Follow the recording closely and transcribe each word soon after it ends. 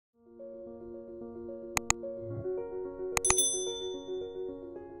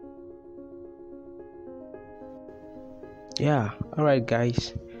Yeah, alright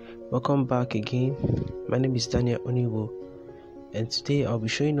guys, welcome back again. My name is Daniel Oniwo, and today I'll be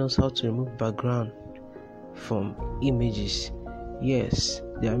showing us how to remove background from images. Yes,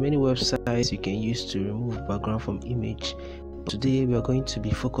 there are many websites you can use to remove background from image. Today we are going to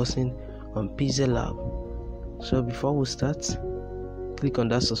be focusing on Pixellab. So before we start, click on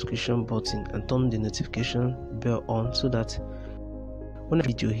that subscription button and turn the notification bell on so that when I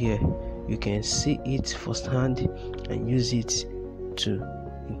video here you can see it firsthand and use it to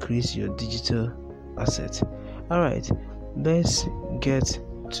increase your digital asset. Alright, let's get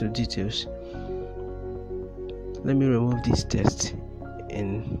to details. Let me remove this text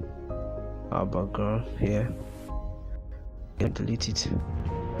in our background here and delete it.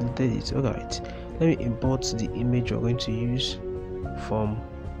 Alright, let me import the image we're going to use from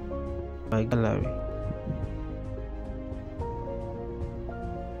my gallery.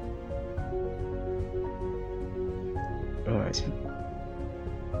 Alright.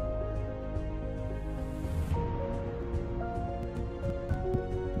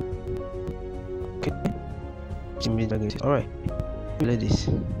 Okay. Alright. Let this.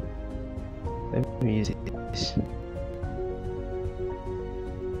 Let me use this.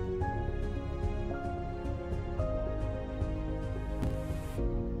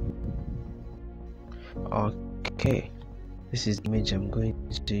 Okay. This is the image I'm going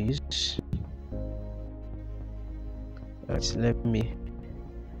to use. Alright, let me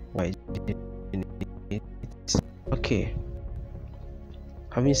widen it. Okay,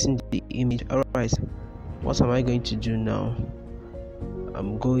 having seen the image, alright, what am I going to do now?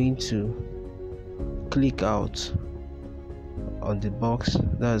 I'm going to click out on the box,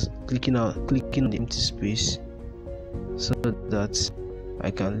 that's clicking on the empty space, so that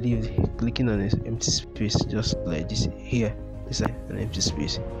I can leave clicking on this empty space just like this. Here, this is an empty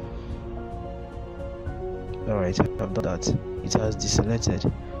space. Alright, I've done that. It has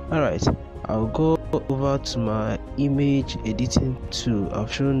deselected. Alright, I'll go over to my image editing tool.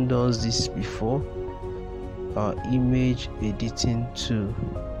 I've shown us this before. Our image editing tool.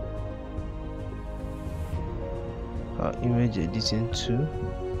 That's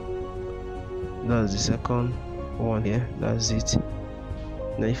the second one here. That's it.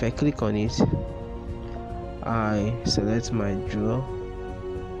 Now if I click on it, I select my draw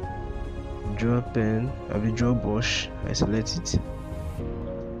pen, draw brush. I select it.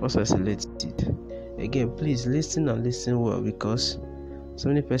 Once I select it, again please listen and listen well, because so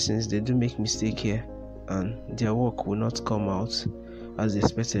many persons, they do make mistake here and their work will not come out as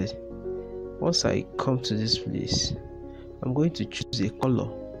expected. Once I come to this place, I'm going to choose a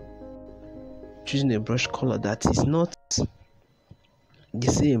color, choosing a brush color that is not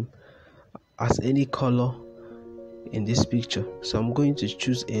the same as any color in this picture. So I'm going to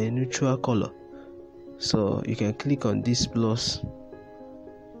choose a neutral color. So you can click on this plus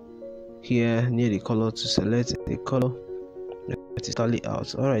here near the color to select a color that is totally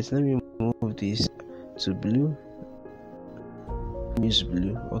out. Alright, let me move this to blue. Use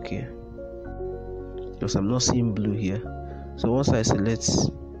blue, okay, because I'm not seeing blue here. So once I select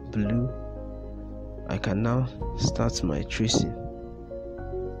blue, I can now start my tracing.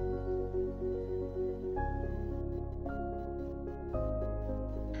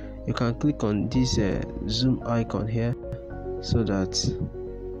 You can click on this zoom icon here so that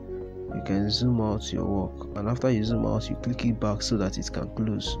you can zoom out your work, and after you zoom out, you click it back so that it can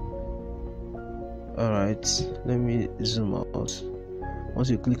close. Alright, let me zoom out. Once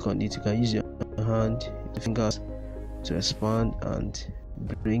you click on it, you can use your hand, your fingers to expand and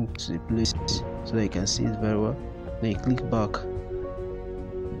bring to the place so that you can see it very well. Then you click back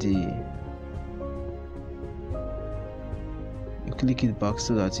click it back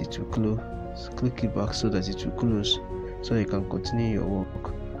so that it will close. Click it back so that it will close, so you can continue your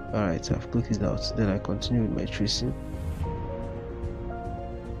work. Alright, I've clicked it out. Then I continue with my tracing.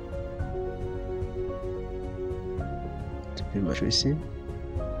 Do my tracing.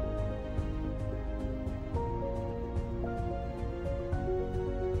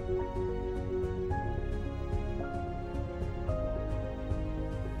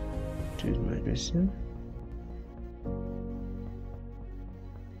 Choose my tracing.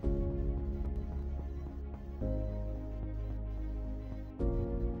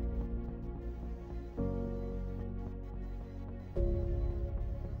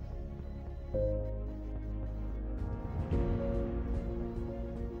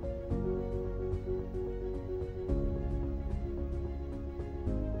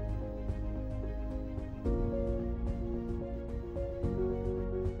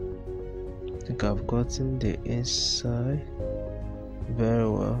 think I've gotten the inside very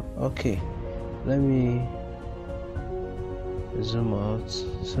well. Okay, let me zoom out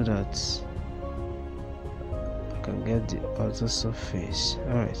so that I can get the outer surface.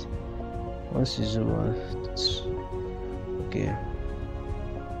 Alright, once you zoom out, okay,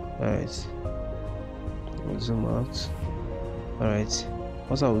 alright, we'll zoom out. Alright,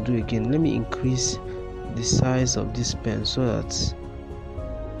 what I will do again, let me increase the size of this pen so that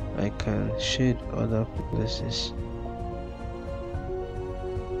I can shade other places.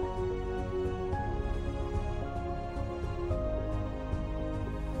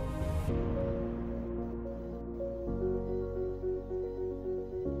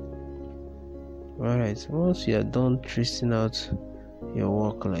 Alright, once you are done tracing out your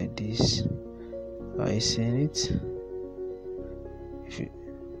work like this, are you seeing it?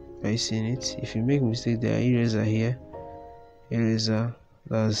 Are you seeing it? If you make mistake, there are eraser here. Eraser,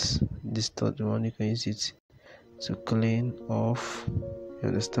 that's this third one. You can use it to clean off. You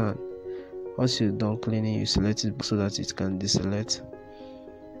understand? Once you're done cleaning, you select it so that it can deselect,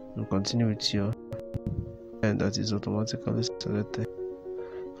 and continue with your, and that is automatically selected.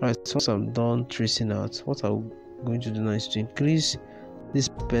 Alright, so once I'm done tracing out, what I'm going to do now is to increase this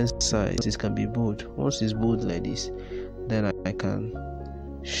pen size. It can be bold. Once it's bold like this, then I can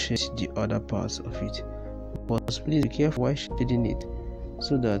shade the other parts of it. But please be careful while shading it,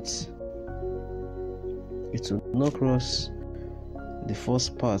 so that it will not cross the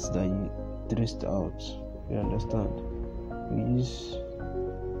first part that you traced out. You understand? We use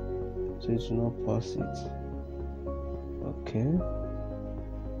so it will not pass it. Okay.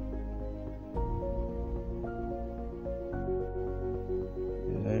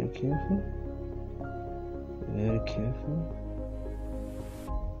 Very careful. Very careful.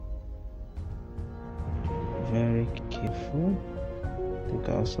 Very careful. I think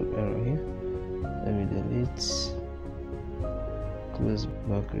I have some error here. Let me delete. Close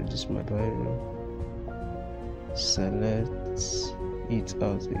back, reduce my biro. Select it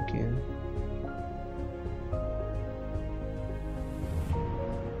out again.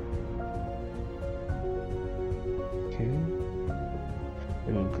 Okay.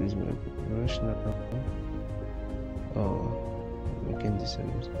 Let me increase my brush now. Oh, I'm making this a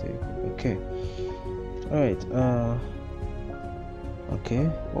mistake. Okay. Alright, okay,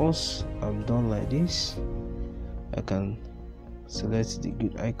 once I'm done like this, I can select the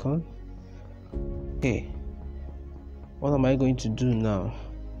good icon. Okay, what am I going to do now?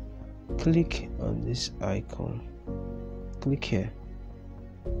 Click on this icon, click here,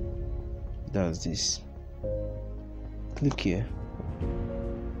 that's this, click here.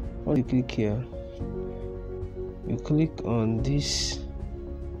 When you click here, you click on this,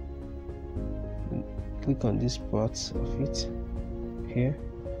 click on this part of it here,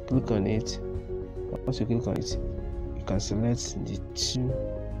 click on it. Once you click on it, you can select the two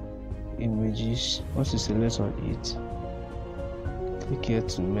images. Once you select on it, click here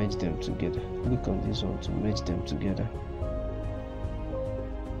to merge them together. Click on this one to merge them together.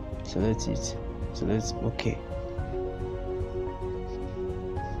 Select it, select OK.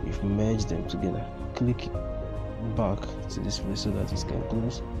 You've merged them together. Click back to this place so that it can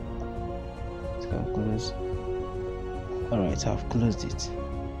close. Close. Alright, I've closed it.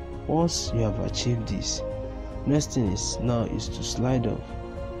 Once you have achieved this, next thing is to slide up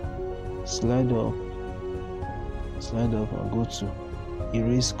and go to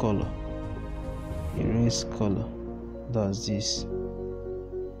erase color. That's this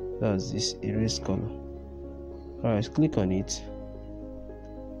erase color. Alright, click on it,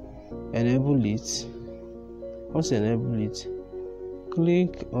 enable it. Once you enable it,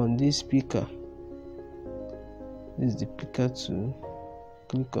 click on this speaker. This is the picker tool.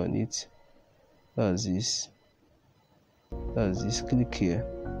 Click on it. That's this. Click here.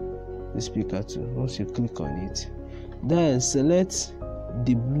 The speaker tool. Once you click on it, then select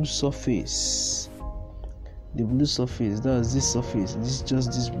the blue surface. The blue surface. That's this surface.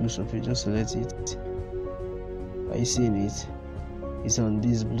 This blue surface. Just select it. Are you seeing it? It's on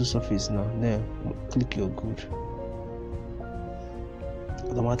this blue surface now. Then click your good.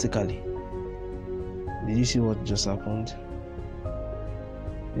 Automatically. Did you see what just happened?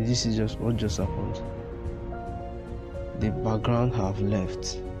 Did you see what just happened? The background have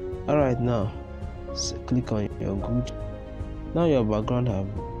left. Alright, now click on your good. Now your background have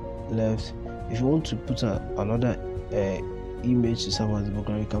left. If you want to put another image to serve as the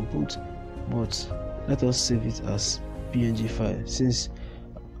background, you can put, but let us save it as PNG file, since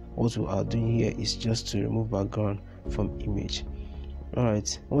what we are doing here is just to remove background from image.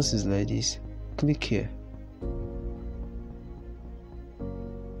 Alright, once it's like this, click here.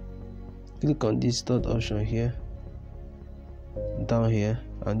 click on this third option here, down here,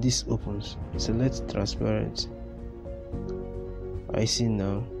 and this opens. Select transparent. I see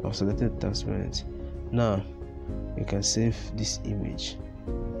now I've selected transparent. Now you can save this image.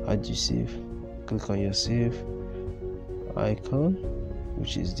 How do you save? Click on your save icon,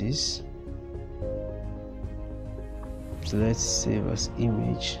 which is this. Select save as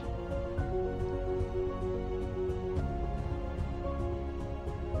image.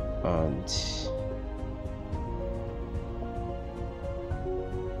 And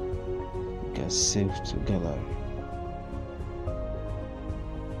you can save to gallery.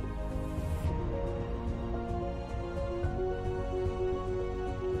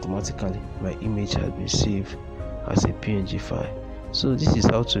 Automatically my image has been saved as a PNG file. So this is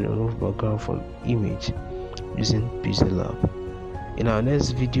how to remove background from image using Pixellab. In our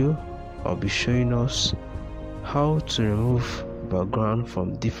next video, I'll be showing us how to remove background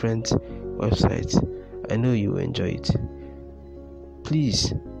from different websites. I know you will enjoy it.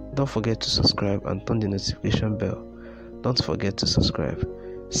 Please don't forget to subscribe and turn the notification bell. Don't forget to subscribe.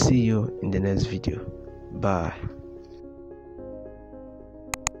 See you in the next video. Bye.